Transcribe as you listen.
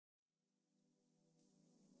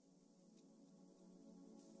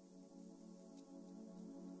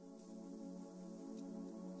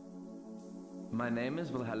My name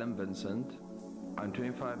is Wilhelm Vincent. I'm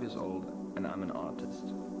 25 years old and I'm an artist.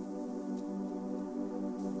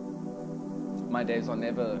 My days are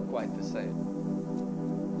never quite the same.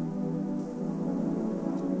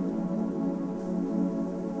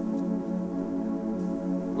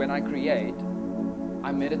 When I create,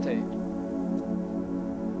 I meditate.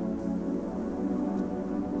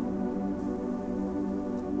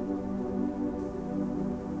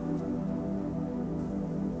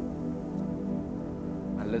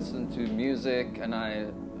 I listen to music and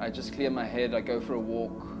I just clear my head. I go for a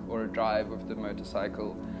walk or a drive with the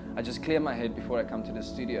motorcycle. I just clear my head before I come to the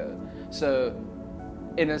studio. So,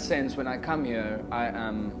 in a sense, when I come here,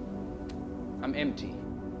 I'm empty.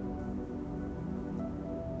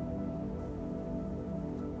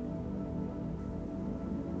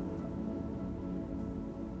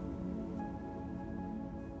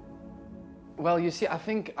 Well, you see, I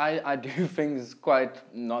think I do things quite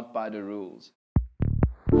not by the rules.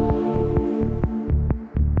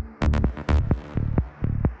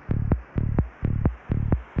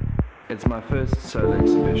 It's my first solo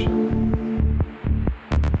exhibition.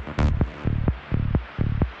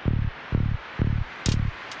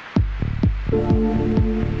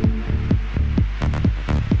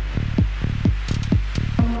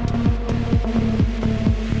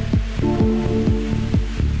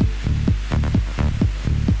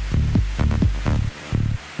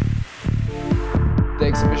 The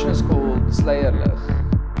exhibition is called Nylændet,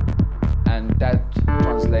 and that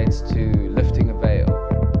translates to lifting a veil.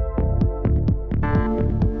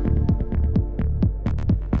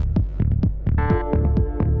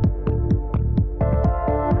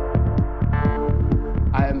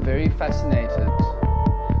 I am very fascinated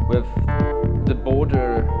with the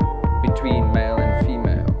border between male and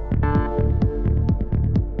female.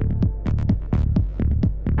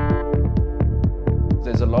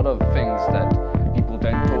 There's a lot of things that people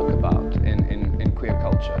don't talk about in queer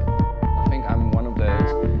culture. I think I'm one of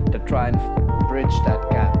those that try and bridge that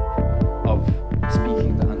gap of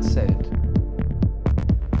speaking the unsaid.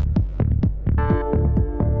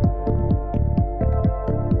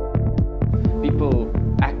 People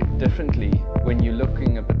act differently when you're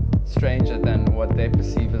looking a bit stranger than what they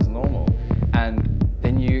perceive as normal, and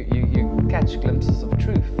then you catch glimpses of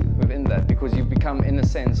truth within that, because you become, in a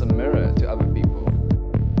sense, a mirror to other people.